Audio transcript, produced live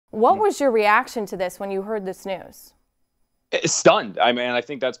What was your reaction to this when you heard this news? Stunned. I mean, I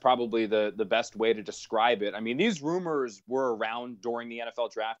think that's probably the best way to describe it. I mean, these rumors were around during the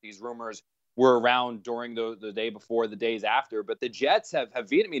NFL draft. These rumors were around during the day before, the days after. But the Jets have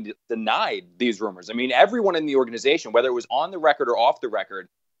vehemently denied these rumors. I mean, everyone in the organization, whether it was on the record or off the record,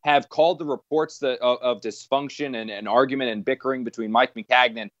 have called the reports of dysfunction and argument and bickering between Mike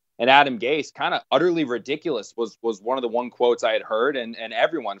Maccagnan and Adam Gase kind of utterly ridiculous was one of the one quotes I had heard. And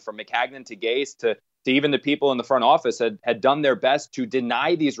everyone from Maccagnan to Gase to even the people in the front office had done their best to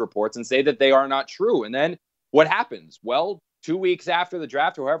deny these reports and say that they are not true. And then what happens? Well, 2 weeks after the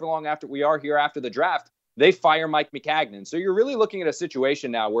draft, or however long after we are here after the draft, they fire Mike Maccagnan. So you're really looking at a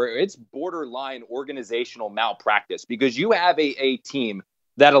situation now where it's borderline organizational malpractice, because you have a team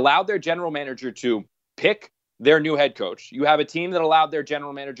that allowed their general manager to pick their new head coach. You have a team that allowed their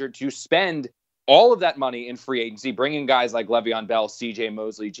general manager to spend all of that money in free agency, bringing guys like Le'Veon Bell, C.J.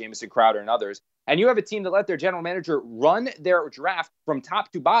 Mosley, Jamison Crowder, and others. And you have a team that let their general manager run their draft from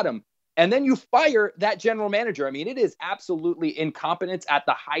top to bottom, and then you fire that general manager. I mean, it is absolutely incompetence at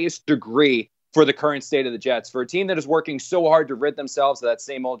the highest degree for the current state of the Jets. For a team that is working so hard to rid themselves of that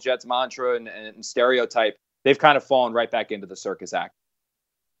same old Jets mantra and stereotype, they've kind of fallen right back into the circus act.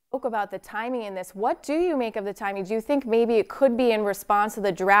 Spoke about the timing in this. What do you make of the timing? Do you think maybe it could be in response to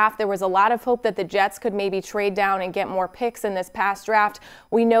the draft? There was a lot of hope that the Jets could maybe trade down and get more picks in this past draft.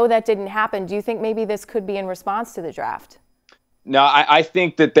 We know that didn't happen. Do you think maybe this could be in response to the draft? No, I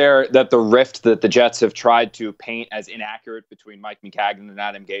think that the rift that the Jets have tried to paint as inaccurate between Mike Maccagnan and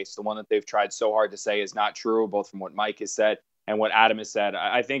Adam Gase, the one that they've tried so hard to say is not true, both from what Mike has said and what Adam has said.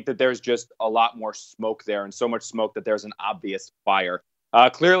 I think that there's just a lot more smoke there, and so much smoke that there's an obvious fire.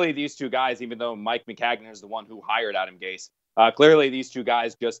 Clearly, these two guys, even though Mike Maccagnan is the one who hired Adam Gase, clearly these two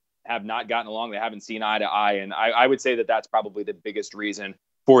guys just have not gotten along. They haven't seen eye to eye. And I would say that that's probably the biggest reason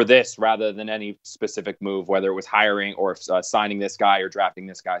for this, rather than any specific move, whether it was hiring or signing this guy or drafting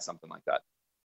this guy, something like that.